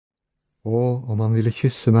Og om han ville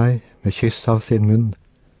kysse meg med kyss av sin munn.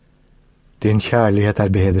 Din kjærlighet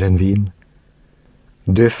er bedre enn vin.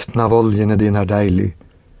 Duften av oljene din er deilig.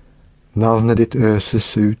 Navnet ditt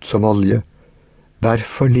øses ut som olje.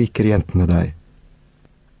 Derfor liker jentene deg.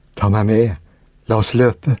 Ta meg med, la oss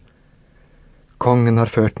løpe. Kongen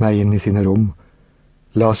har ført meg inn i sine rom.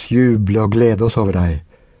 La oss juble og glede oss over deg.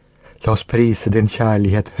 La oss prise din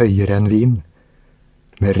kjærlighet høyere enn vin.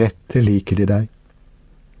 Med rette liker de deg.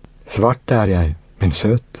 Svart er jeg, men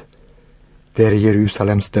søt. Dere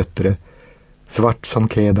Jerusalems døtre, svart som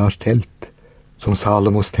Kedars telt, som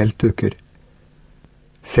Salomos teltduker.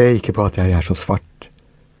 Se ikke på at jeg er så svart,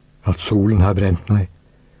 at solen har brent meg.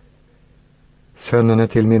 Sønnene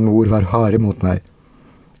til min mor var harde mot meg.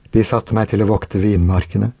 De satte meg til å vokte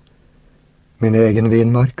vinmarkene. Min egen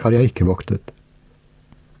vinmark har jeg ikke voktet.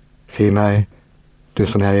 Si meg, du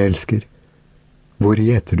som jeg elsker, hvor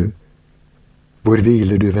gjeter du? Hvor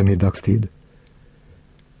hviler du ved middagstid?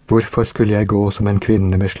 Hvorfor skulle jeg gå som en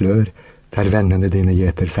kvinne med slør, der vennene dine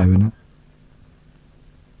gjeter sauene?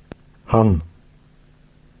 Han.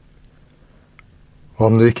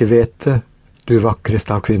 Om du ikke vet det, du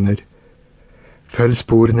vakreste av kvinner, følg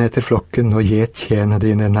sporene etter flokken og gjet tjene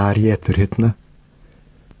dine nær gjeterhyttene.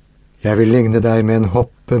 Jeg vil ligne deg med en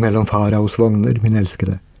hoppe mellom faraos vogner, min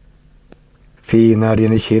elskede. Fine er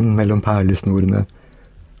dine kinn mellom perlesnorene,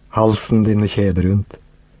 halsen din med kjeder rundt.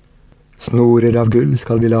 Snorer av gull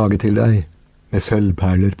skal vi lage til deg, med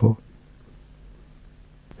sølvperler på.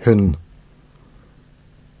 Hun.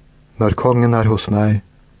 Når kongen er hos meg,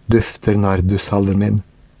 dufter nardussalven min.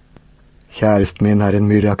 Kjæresten min er en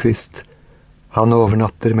myrrakvist. Han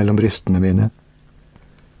overnatter mellom brystene mine.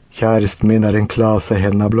 Kjæresten min er en klase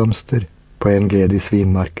hennablomster på en gedi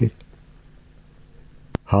svinmarker.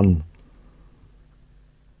 Han.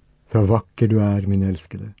 Så vakker du er, min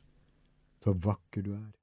elskede. Så vakker du er.